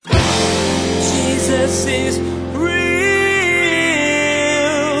Jesus is real.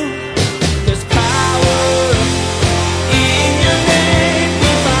 There's power in your name. We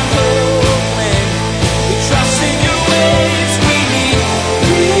find hope when we trust in your ways. We need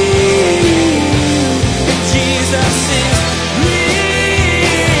real. Jesus is real.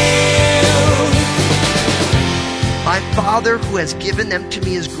 My Father who has given them to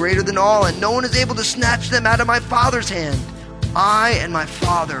me is greater than all, and no one is able to snatch them out of my Father's hand. I and my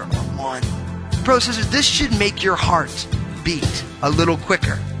Father are one. Brothers and sisters, this should make your heart beat a little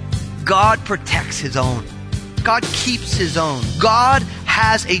quicker. God protects his own. God keeps his own. God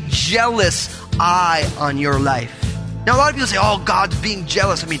has a jealous eye on your life. Now, a lot of people say, oh, God's being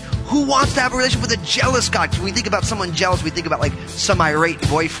jealous. I mean, who wants to have a relationship with a jealous God? When we think about someone jealous, we think about like some irate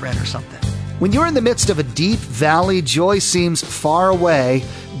boyfriend or something. When you're in the midst of a deep valley, joy seems far away.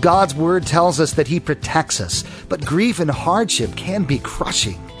 God's word tells us that he protects us, but grief and hardship can be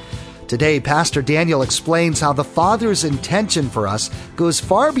crushing. Today, Pastor Daniel explains how the Father's intention for us goes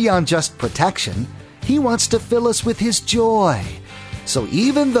far beyond just protection. He wants to fill us with his joy. So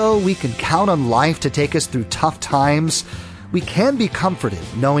even though we can count on life to take us through tough times, we can be comforted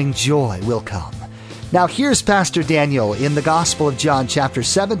knowing joy will come. Now here's Pastor Daniel in the Gospel of John chapter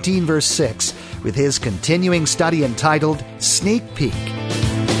 17, verse 6, with his continuing study entitled Sneak Peek.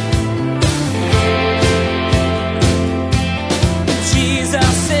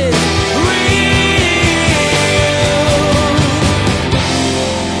 Jesus is real.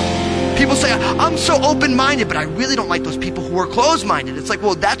 People say, I'm so open-minded, but I really don't like those people who are closed-minded. It's like,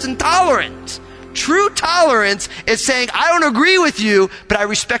 well, that's intolerant. True tolerance is saying, I don't agree with you, but I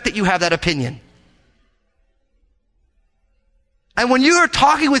respect that you have that opinion. And when you are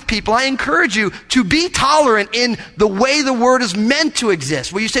talking with people, I encourage you to be tolerant in the way the word is meant to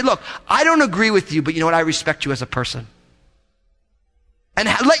exist. Where you say, look, I don't agree with you, but you know what? I respect you as a person. And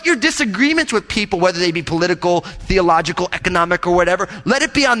let your disagreements with people, whether they be political, theological, economic, or whatever, let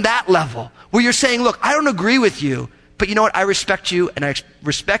it be on that level. Where you're saying, look, I don't agree with you, but you know what? I respect you, and I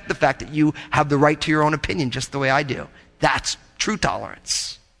respect the fact that you have the right to your own opinion just the way I do. That's true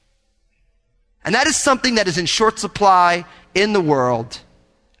tolerance. And that is something that is in short supply in the world,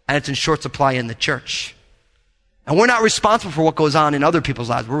 and it's in short supply in the church. And we're not responsible for what goes on in other people's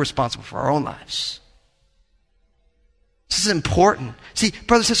lives. We're responsible for our own lives. This is important. See,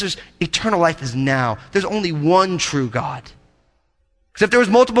 brothers and sisters, eternal life is now. There's only one true God. Because if there was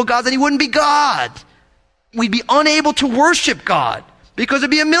multiple gods, then he wouldn't be God. We'd be unable to worship God because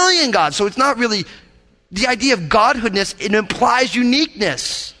there'd be a million gods. So it's not really the idea of godhoodness. It implies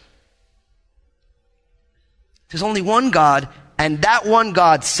uniqueness. There's only one God, and that one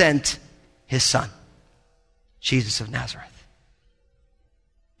God sent his son, Jesus of Nazareth.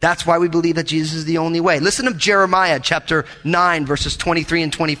 That's why we believe that Jesus is the only way. Listen to Jeremiah chapter 9, verses 23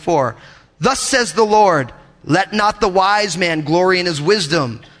 and 24. Thus says the Lord, let not the wise man glory in his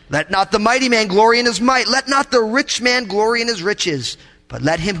wisdom. Let not the mighty man glory in his might. Let not the rich man glory in his riches. But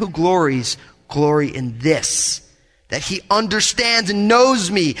let him who glories glory in this, that he understands and knows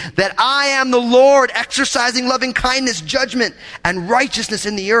me, that I am the Lord, exercising loving kindness, judgment, and righteousness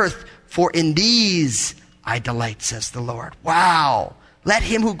in the earth. For in these I delight, says the Lord. Wow. Let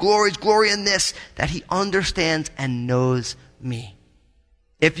him who glories glory in this, that he understands and knows me.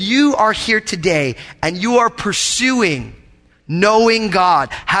 If you are here today and you are pursuing knowing God,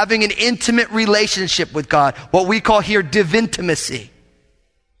 having an intimate relationship with God, what we call here divintimacy,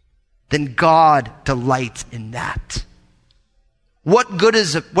 then God delights in that. What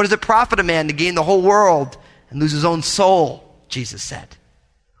does it profit a man to gain the whole world and lose his own soul? Jesus said.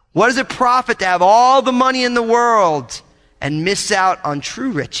 What does it profit to have all the money in the world and miss out on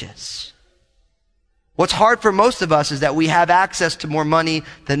true riches? What's hard for most of us is that we have access to more money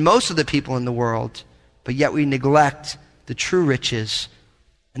than most of the people in the world, but yet we neglect the true riches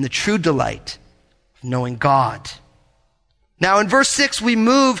and the true delight of knowing God. Now in verse 6, we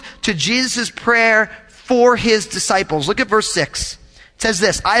move to Jesus' prayer for his disciples. Look at verse 6. It says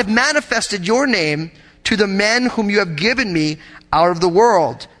this, I have manifested your name to the men whom you have given me out of the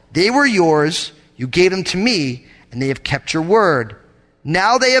world. They were yours, you gave them to me, and they have kept your word.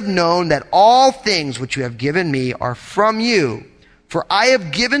 Now they have known that all things which you have given me are from you. For I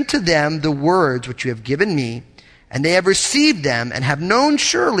have given to them the words which you have given me, and they have received them and have known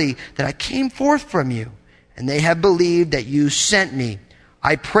surely that I came forth from you. And they have believed that you sent me.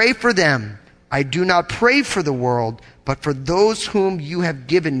 I pray for them. I do not pray for the world, but for those whom you have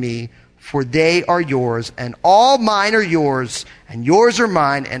given me, for they are yours, and all mine are yours, and yours are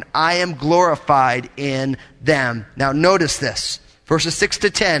mine, and I am glorified in them. Now notice this, verses 6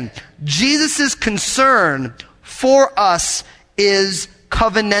 to 10. Jesus' concern for us is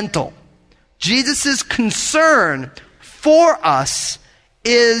covenantal. Jesus' concern for us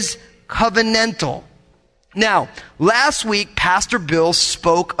is covenantal. Now, last week, Pastor Bill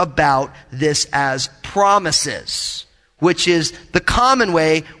spoke about this as promises, which is the common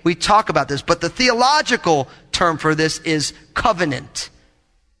way we talk about this. But the theological term for this is covenant.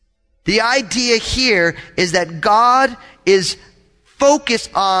 The idea here is that God is focused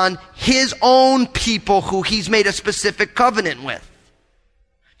on his own people who he's made a specific covenant with.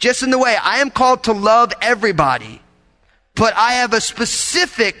 Just in the way I am called to love everybody, but I have a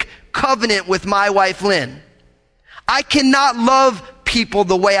specific covenant with my wife, Lynn. I cannot love people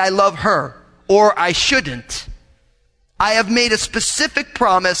the way I love her, or I shouldn't. I have made a specific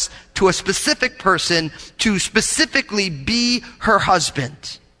promise to a specific person to specifically be her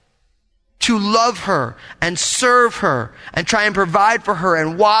husband, to love her and serve her and try and provide for her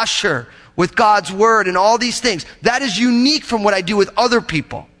and wash her with God's word and all these things. That is unique from what I do with other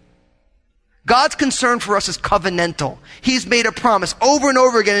people. God's concern for us is covenantal. He's made a promise over and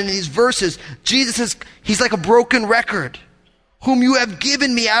over again in these verses. He's like a broken record. Whom you have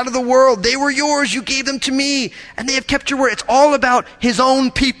given me out of the world. They were yours. You gave them to me. And they have kept your word. It's all about his own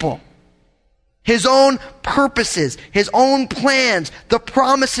people. His own purposes. His own plans. The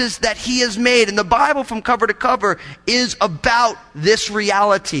promises that he has made. And the Bible from cover to cover is about this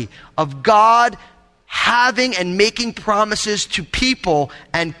reality of God having and making promises to people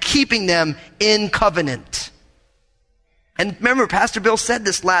and keeping them in covenant. And remember, Pastor Bill said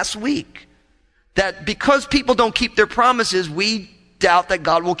this last week, that because people don't keep their promises, we doubt that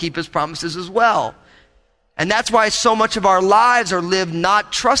God will keep his promises as well. And that's why so much of our lives are lived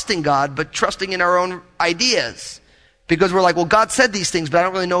not trusting God, but trusting in our own ideas. Because we're like, well, God said these things, but I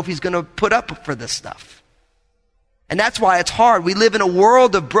don't really know if he's going to put up for this stuff. And that's why it's hard. We live in a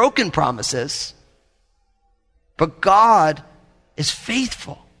world of broken promises, but God is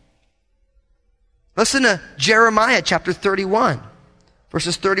faithful. Listen to Jeremiah chapter 31,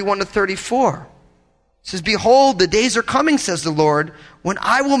 verses 31 to 34. It says, behold, the days are coming, says the Lord, when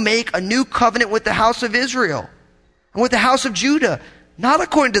I will make a new covenant with the house of Israel and with the house of Judah, not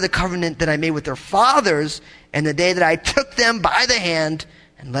according to the covenant that I made with their fathers in the day that I took them by the hand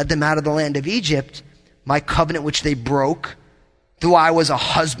and led them out of the land of Egypt, my covenant which they broke, though I was a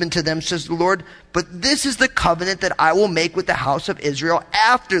husband to them, says the Lord. But this is the covenant that I will make with the house of Israel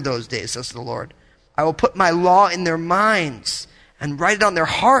after those days, says the Lord. I will put my law in their minds and write it on their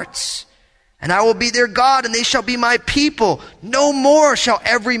hearts. And I will be their God, and they shall be my people. No more shall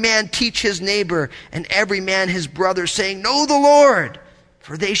every man teach his neighbor and every man his brother, saying, know the Lord,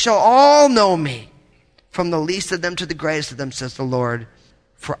 for they shall all know me, from the least of them to the greatest of them, says the Lord.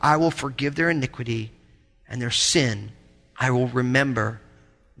 For I will forgive their iniquity, and their sin I will remember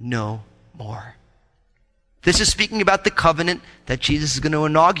no more. This is speaking about the covenant that Jesus is going to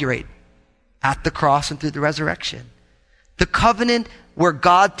inaugurate at the cross and through the resurrection. The covenant where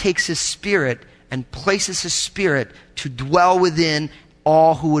God takes his Spirit and places his Spirit to dwell within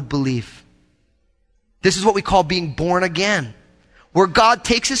all who would believe. This is what we call being born again. Where God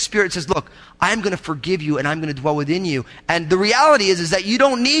takes his Spirit and says, look, I'm going to forgive you and I'm going to dwell within you. And the reality is that you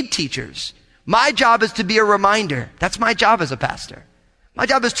don't need teachers. My job is to be a reminder. That's my job as a pastor. My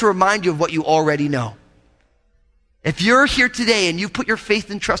job is to remind you of what you already know. If you're here today and you've put your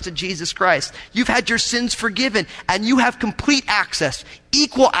faith and trust in Jesus Christ, you've had your sins forgiven, and you have complete access,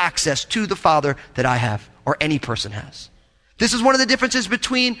 equal access to the Father that I have, or any person has. This is one of the differences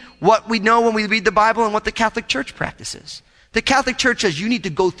between what we know when we read the Bible and what the Catholic Church practices. The Catholic Church says you need to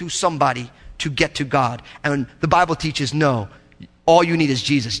go through somebody to get to God. And the Bible teaches no, all you need is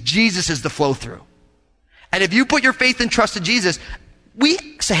Jesus. Jesus is the flow through. And if you put your faith and trust in Jesus, we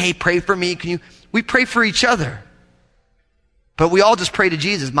say, hey, pray for me. We pray for each other. But we all just pray to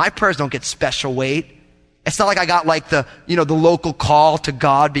Jesus. My prayers don't get special weight. It's not like I got like the local call to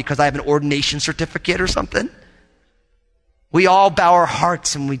God because I have an ordination certificate or something. We all bow our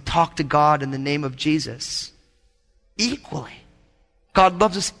hearts and we talk to God in the name of Jesus. Equally. God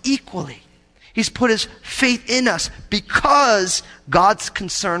loves us equally. He's put his faith in us because God's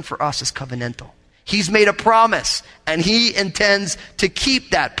concern for us is covenantal. He's made a promise and he intends to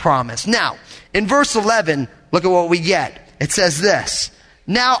keep that promise. Now, in verse 11, look at what we get. It says this,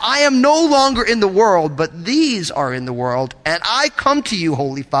 now I am no longer in the world, but these are in the world, and I come to you,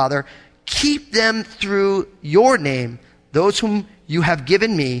 Holy Father, keep them through your name, those whom you have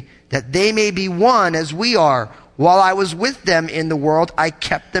given me, that they may be one as we are. While I was with them in the world, I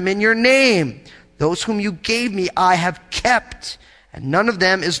kept them in your name. Those whom you gave me, I have kept, and none of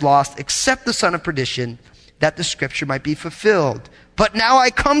them is lost except the son of perdition, that the scripture might be fulfilled. But now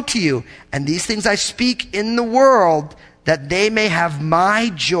I come to you, and these things I speak in the world, that they may have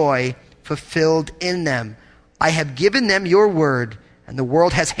my joy fulfilled in them. I have given them your word, and the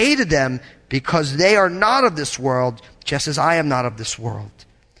world has hated them because they are not of this world, just as I am not of this world.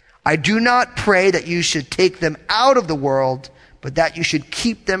 I do not pray that you should take them out of the world, but that you should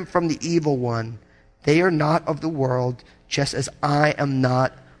keep them from the evil one. They are not of the world, just as I am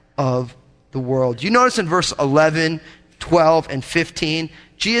not of the world. You notice in verse 11, 12, and 15,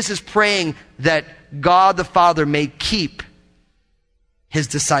 Jesus is praying that God the Father may keep his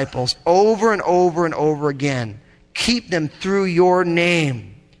disciples over and over and over again. Keep them through your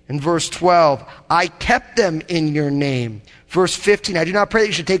name. In verse 12, I kept them in your name. Verse 15, I do not pray that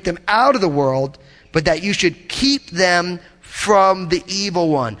you should take them out of the world, but that you should keep them from the evil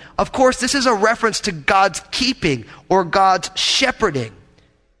one. Of course, this is a reference to God's keeping or God's shepherding.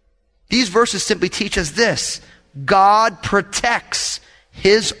 These verses simply teach us this: God protects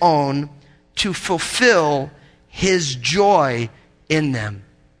his own to fulfill his joy in them.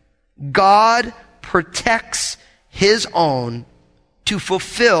 God protects his own to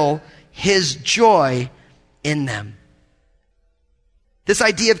fulfill his joy in them. This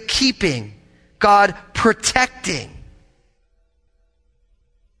idea of keeping, God protecting.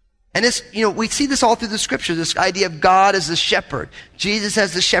 And this, we see this all through the scriptures, this idea of God as the shepherd, Jesus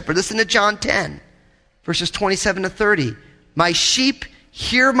as the shepherd. Listen to John 10, verses 27 to 30. My sheep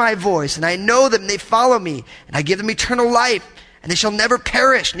hear my voice, and I know them, and they follow me, and I give them eternal life, and they shall never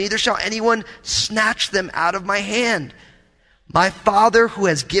perish, neither shall anyone snatch them out of my hand. My Father who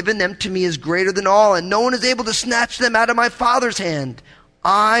has given them to me is greater than all, and no one is able to snatch them out of my Father's hand.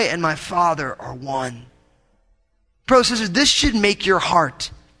 I and my Father are one. Brothers and sisters, this should make your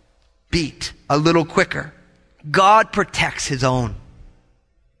heart beat a little quicker. God protects his own.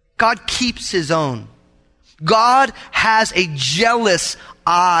 God keeps his own. God has a jealous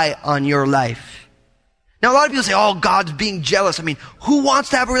eye on your life. Now, a lot of people say, oh, God's being jealous. I mean, who wants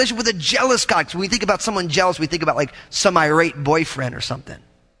to have a relationship with a jealous God? So when we think about someone jealous, we think about like some irate boyfriend or something.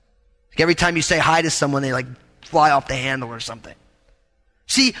 Like every time you say hi to someone, they like fly off the handle or something.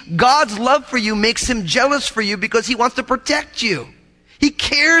 See, God's love for you makes him jealous for you because he wants to protect you. He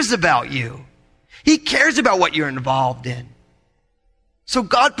cares about you. He cares about what you're involved in. So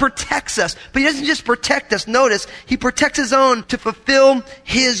God protects us, but he doesn't just protect us. Notice, he protects his own to fulfill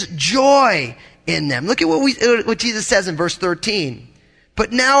his joy in them. Look at what Jesus says in verse 13.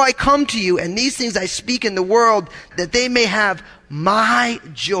 But now I come to you, and these things I speak in the world, that they may have my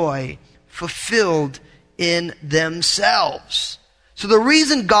joy fulfilled in themselves. So the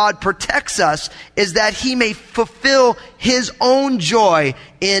reason God protects us is that he may fulfill his own joy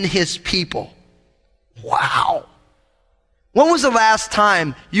in his people. Wow. When was the last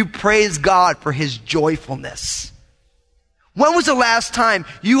time you praised God for his joyfulness? When was the last time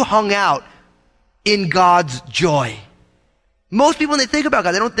you hung out in God's joy? Most people, when they think about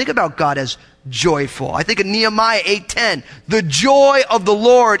God, they don't think about God as joyful. I think of Nehemiah 8:10. The joy of the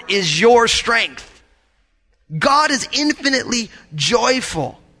Lord is your strength. God is infinitely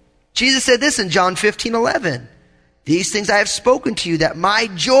joyful. Jesus said this in John 15:11. These things I have spoken to you, that my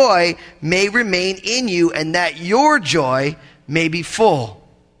joy may remain in you, and that your joy may be full.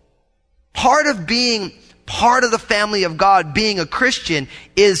 Part of being part of the family of God, being a Christian,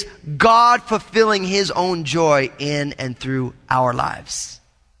 is God fulfilling his own joy in and through our lives.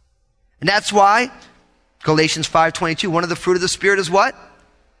 And that's why Galatians 5:22, one of the fruit of the Spirit is what?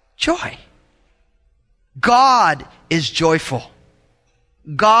 Joy. God is joyful.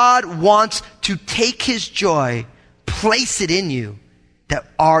 God wants to take his joy, place it in you, that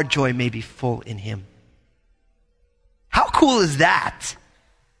our joy may be full in him. How cool is that?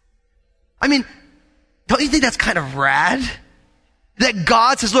 I mean, don't you think that's kind of rad? That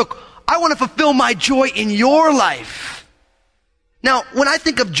God says, look, I want to fulfill my joy in your life. Now, when I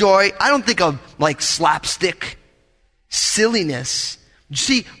think of joy, I don't think of like slapstick silliness.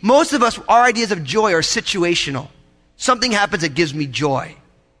 See, most of us, our ideas of joy are situational. Something happens that gives me joy.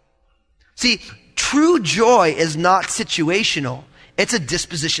 See, true joy is not situational. It's a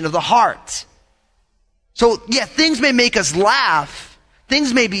disposition of the heart. So, yeah, things may make us laugh.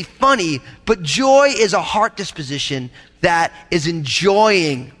 Things may be funny, but joy is a heart disposition that is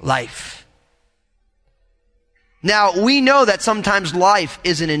enjoying life. Now, we know that sometimes life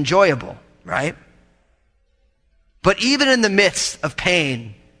isn't enjoyable, right? But even in the midst of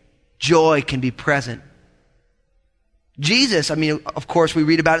pain, joy can be present. Jesus, of course, we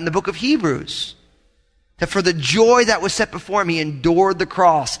read about it in the book of Hebrews, that for the joy that was set before him, he endured the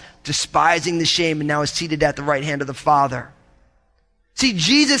cross, despising the shame, and now is seated at the right hand of the Father. See,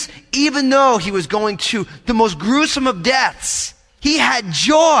 Jesus, even though he was going to the most gruesome of deaths, he had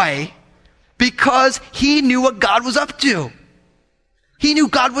joy because he knew what God was up to. He knew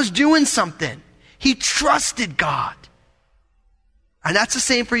God was doing something. He trusted God. And that's the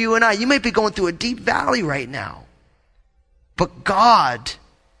same for you and I. You might be going through a deep valley right now. But God,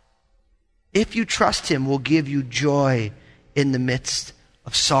 if you trust him, will give you joy in the midst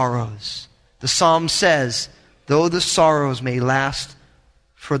of sorrows. The Psalm says, though the sorrows may last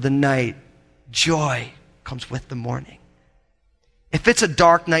for the night, joy comes with the morning. If it's a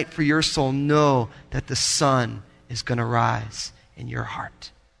dark night for your soul, know that the sun is going to rise in your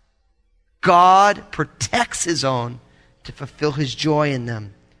heart. God protects his own to fulfill his joy in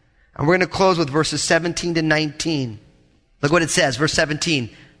them. And we're going to close with verses 17 to 19. Look what it says, verse 17.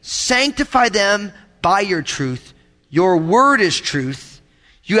 Sanctify them by your truth. Your word is truth.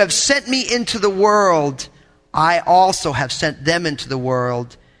 You have sent me into the world. I also have sent them into the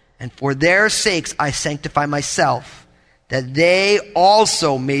world. And for their sakes I sanctify myself, that they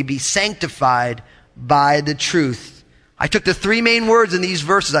also may be sanctified by the truth. I took the three main words in these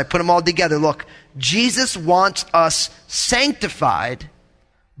verses. I put them all together. Look, Jesus wants us sanctified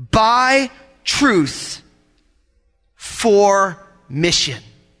by truth for mission.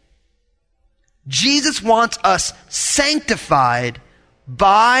 Jesus wants us sanctified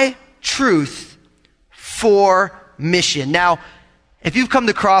by truth for mission. Now, if you've come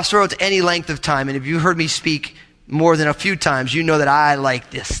to Crossroads any length of time, and if you've heard me speak more than a few times, you know that I like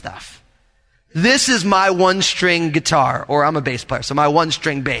this stuff. This is my one-string guitar, or I'm a bass player, so my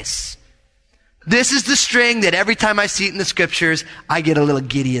one-string bass. This is the string that every time I see it in the scriptures, I get a little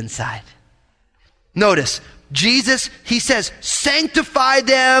giddy inside. Notice, Jesus, he says, sanctify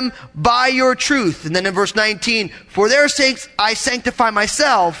them by your truth. And then in verse 19, for their sakes I sanctify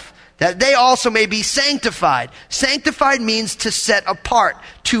myself, that they also may be sanctified. Sanctified means to set apart,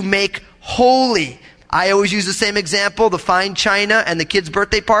 to make holy. I always use the same example, the fine china and the kid's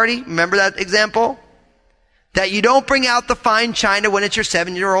birthday party. Remember that example? That you don't bring out the fine china when it's your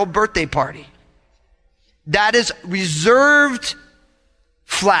 7-year-old birthday party. That is reserved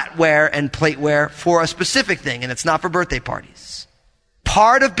flatware and plateware for a specific thing, and it's not for birthday parties.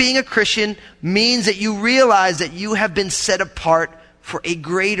 Part of being a Christian means that you realize that you have been set apart for a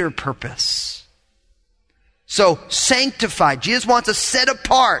greater purpose. So, sanctified. Jesus wants us set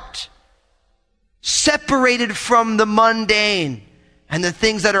apart, separated from the mundane and the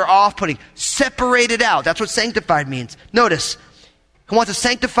things that are off-putting. Separated out. That's what sanctified means. Notice, he wants us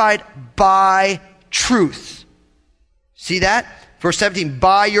sanctified by truth. See that? Verse 17,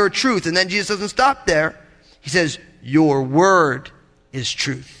 by your truth. And then Jesus doesn't stop there. He says, your word is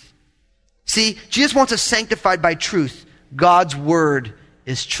truth. See, Jesus wants us sanctified by truth. God's word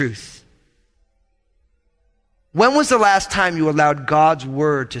is truth. When was the last time you allowed God's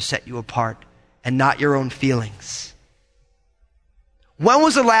word to set you apart and not your own feelings? When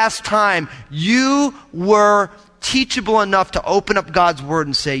was the last time you were teachable enough to open up God's word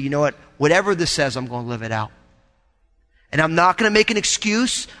and say, you know what, whatever this says, I'm going to live it out. And I'm not going to make an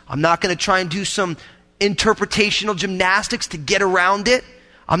excuse. I'm not going to try and do some interpretational gymnastics to get around it.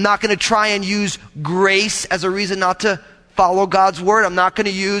 I'm not going to try and use grace as a reason not to follow God's word. I'm not going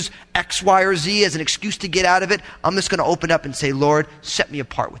to use X, Y, or Z as an excuse to get out of it. I'm just going to open up and say, Lord, set me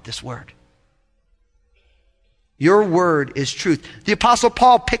apart with this word. Your word is truth. The Apostle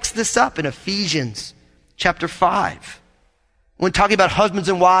Paul picks this up in Ephesians chapter 5. When talking about husbands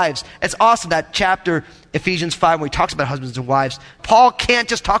and wives, it's awesome that chapter, Ephesians 5, when he talks about husbands and wives. Paul can't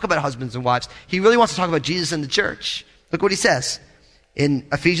just talk about husbands and wives. He really wants to talk about Jesus and the church. Look what he says in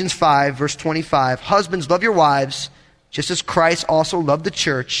Ephesians 5, verse 25. Husbands, love your wives, just as Christ also loved the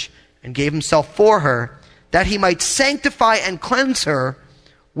church and gave himself for her, that he might sanctify and cleanse her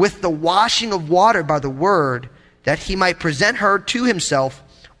with the washing of water by the word, that he might present her to himself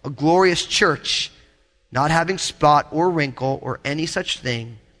a glorious church, not having spot or wrinkle or any such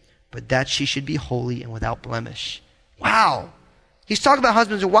thing, but that she should be holy and without blemish. Wow. He's talking about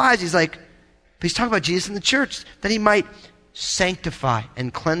husbands and wives. He's talking about Jesus and the church, that he might sanctify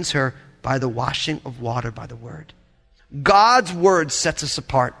and cleanse her by the washing of water by the word. God's word sets us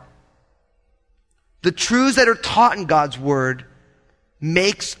apart. The truths that are taught in God's word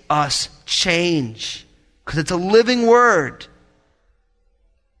makes us change, because it's a living word.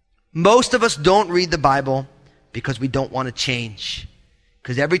 Most of us don't read the Bible because we don't want to change.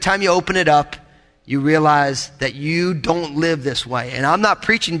 Because every time you open it up, you realize that you don't live this way. And I'm not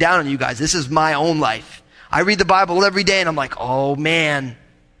preaching down on you guys. This is my own life. I read the Bible every day and I'm like, oh man,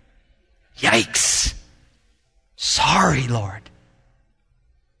 yikes. Sorry, Lord.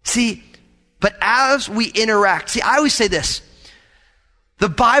 See, but as we interact, I always say this, the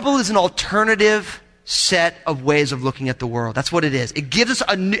Bible is an alternative set of ways of looking at the world. That's what it is. It gives us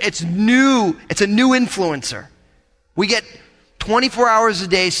it's a new influencer. We get 24 hours a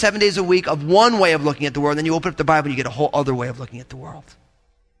day, 7 days a week of one way of looking at the world. And then you open up the Bible and you get a whole other way of looking at the world.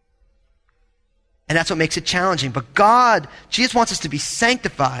 And that's what makes it challenging. But Jesus wants us to be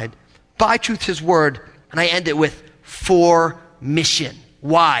sanctified by truth, his word. And I end it with for mission.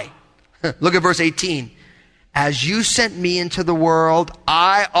 Why? Look at verse 18. As you sent me into the world,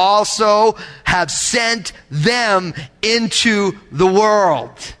 I also have sent them into the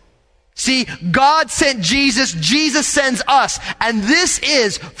world. See, God sent Jesus, Jesus sends us, and this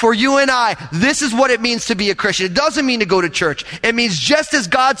is, for you and I, this is what it means to be a Christian. It doesn't mean to go to church. It means just as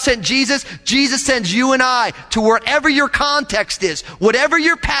God sent Jesus, Jesus sends you and I to wherever your context is, whatever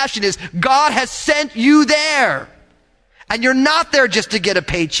your passion is, God has sent you there. And you're not there just to get a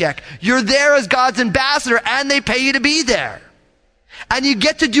paycheck. You're there as God's ambassador, and they pay you to be there. And you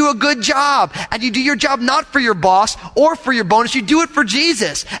get to do a good job. And you do your job not for your boss or for your bonus. You do it for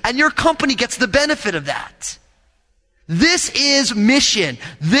Jesus. And your company gets the benefit of that. This is mission.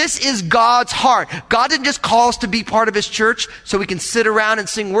 This is God's heart. God didn't just call us to be part of his church so we can sit around and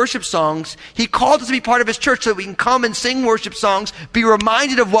sing worship songs. He called us to be part of his church so that we can come and sing worship songs, be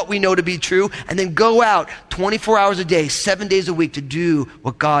reminded of what we know to be true, and then go out 24 hours a day, 7 days a week to do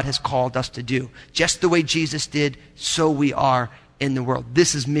what God has called us to do. Just the way Jesus did, so we are in the world.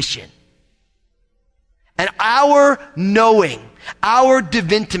 This is mission. And our knowing, our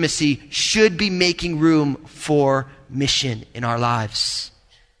divinity should be making room for mission in our lives.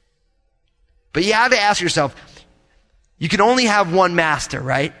 But you have to ask yourself, you can only have one master,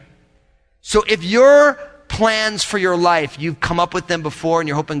 right? So if your plans for your life, you've come up with them before and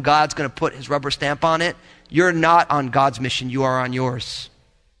you're hoping God's going to put his rubber stamp on it, you're not on God's mission, you are on yours.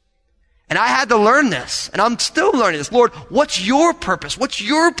 And I had to learn this, and I'm still learning this. Lord, what's your purpose? What's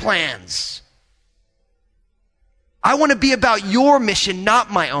your plans? I want to be about your mission, not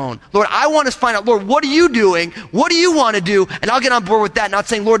my own. Lord, I want to find out, Lord, what are you doing? What do you want to do? And I'll get on board with that, not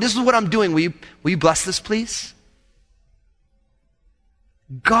saying, Lord, this is what I'm doing. Will you bless this, please?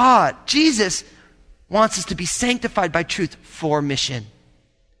 God, Jesus, wants us to be sanctified by truth for mission.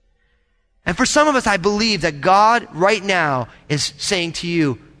 And for some of us, I believe that God right now is saying to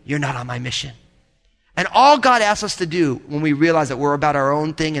you, you're not on my mission. And all God asks us to do when we realize that we're about our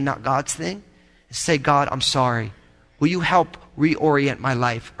own thing and not God's thing is say, God, I'm sorry. Will you help reorient my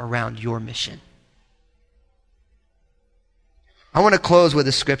life around your mission? I want to close with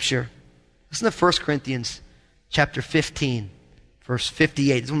a scripture. Listen to 1 Corinthians chapter 15, verse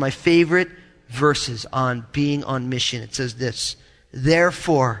 58. It's one of my favorite verses on being on mission. It says this,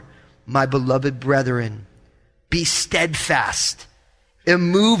 therefore, my beloved brethren, be steadfast,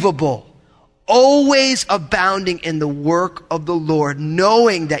 immovable, always abounding in the work of the Lord,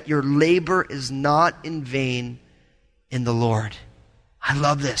 knowing that your labor is not in vain in the Lord. I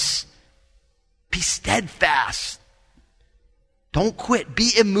love this. Be steadfast. Don't quit. Be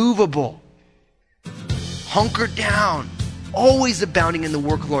immovable. Hunker down. Always abounding in the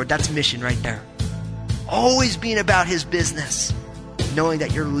work of the Lord. That's mission right there. Always being about his business, knowing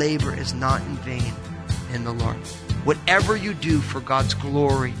that your labor is not in vain in the Lord. Whatever you do for God's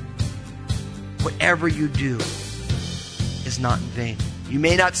glory, whatever you do is not in vain. You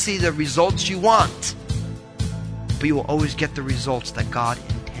may not see the results you want, but you will always get the results that God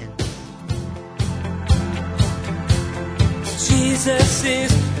intends. Jesus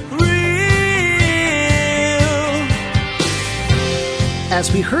is real.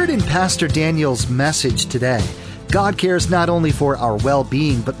 As we heard in Pastor Daniel's message today, God cares not only for our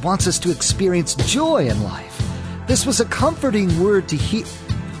well-being, but wants us to experience joy in life. This was a comforting word to hear.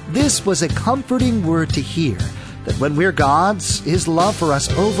 That when we're God's, his love for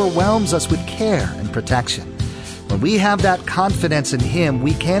us overwhelms us with care and protection. When we have that confidence in him,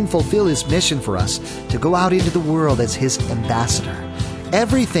 we can fulfill his mission for us to go out into the world as his ambassador.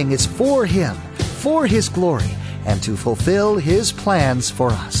 Everything is for him, for his glory, and to fulfill his plans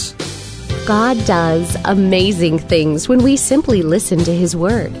for us. God does amazing things when we simply listen to his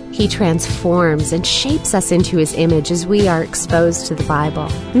word. He transforms and shapes us into his image as we are exposed to the Bible.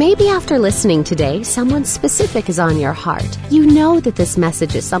 Maybe after listening today, someone specific is on your heart. You know that this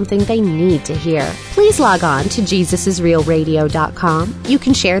message is something they need to hear. Please log on to JesusIsRealRadio.com. You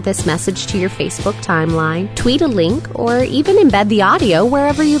can share this message to your Facebook timeline, tweet a link, or even embed the audio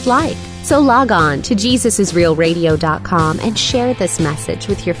wherever you'd like. So log on to JesusIsRealRadio.com and share this message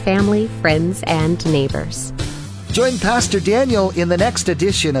with your family, friends, and neighbors. Join Pastor Daniel in the next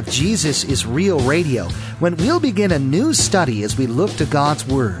edition of Jesus is Real Radio, when we'll begin a new study as we look to God's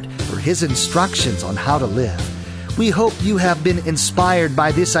Word for his instructions on how to live. We hope you have been inspired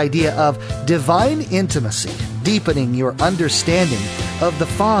by this idea of divine intimacy, deepening your understanding of the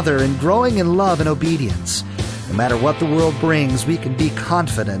Father and growing in love and obedience. No matter what the world brings, we can be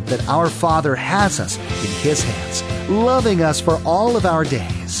confident that our Father has us in His hands, loving us for all of our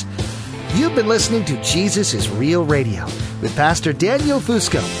days. You've been listening to Jesus is Real Radio with Pastor Daniel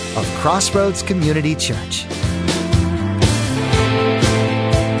Fusco of Crossroads Community Church.